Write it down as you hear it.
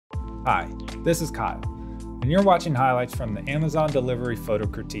Hi, this is Kyle, and you're watching highlights from the Amazon Delivery Photo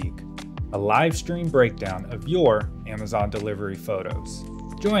Critique, a live stream breakdown of your Amazon delivery photos.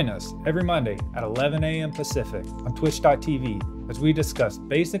 Join us every Monday at 11 a.m. Pacific on twitch.tv as we discuss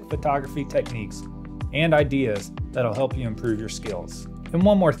basic photography techniques and ideas that'll help you improve your skills. And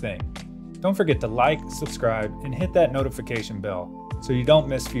one more thing, don't forget to like, subscribe, and hit that notification bell so you don't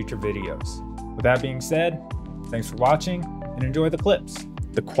miss future videos. With that being said, thanks for watching and enjoy the clips.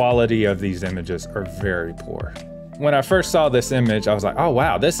 The quality of these images are very poor. When I first saw this image, I was like, oh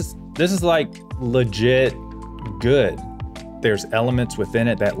wow, this is like legit good. There's elements within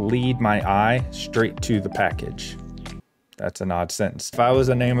it that lead my eye straight to the package. That's an odd sentence. If I was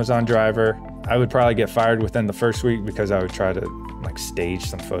an Amazon driver, I would probably get fired within the first week because I would try to like stage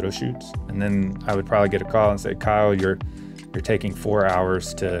some photo shoots. And then I would probably get a call and say, Kyle, you're taking 4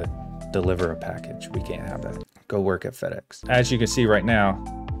 hours to deliver a package. We can't have that. Go work at FedEx. As you can see right now,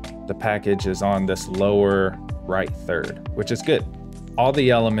 the package is on this lower right third, which is good. All the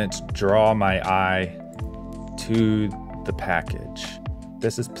elements draw my eye to the package.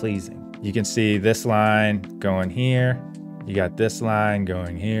 This is pleasing. You can see this line going here. You got this line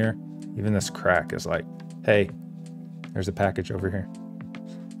going here. Even this crack is like, hey, there's a package over here.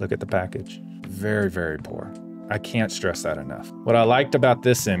 Look at the package. Very, very poor. I can't stress that enough. What I liked about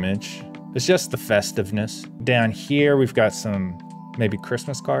this image is just the festiveness. Down here, we've got some maybe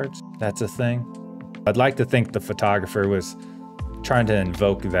Christmas cards. That's a thing. I'd like to think the photographer was trying to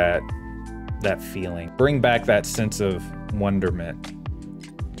invoke that feeling. Bring back that sense of wonderment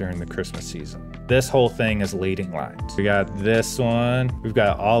during the Christmas season. This whole thing is leading lines. We got this one. We've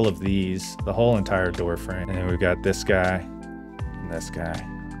got all of these, the whole entire door frame. And then we've got this guy, and this guy,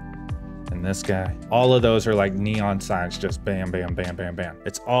 and this guy. All of those are like neon signs, just bam, bam, bam, bam, bam.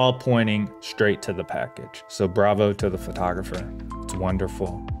 It's all pointing straight to the package. So bravo to the photographer. It's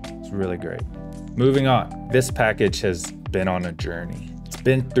wonderful. It's really great. Moving on. This package has been on a journey. It's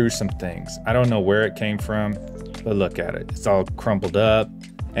been through some things. I don't know where it came from, but look at it. It's all crumpled up.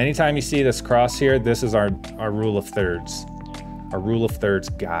 Anytime you see this cross here, this is our rule of thirds. Our rule of thirds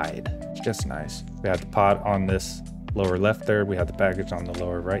guide. It's just nice. We have the pot on this lower left third. We have the package on the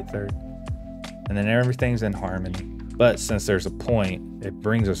lower right third. And then everything's in harmony. But since there's a point, it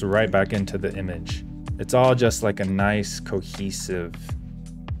brings us right back into the image. It's all just like a nice, cohesive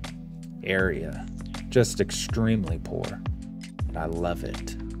area. Just extremely poor. And I love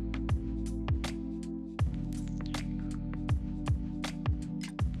it.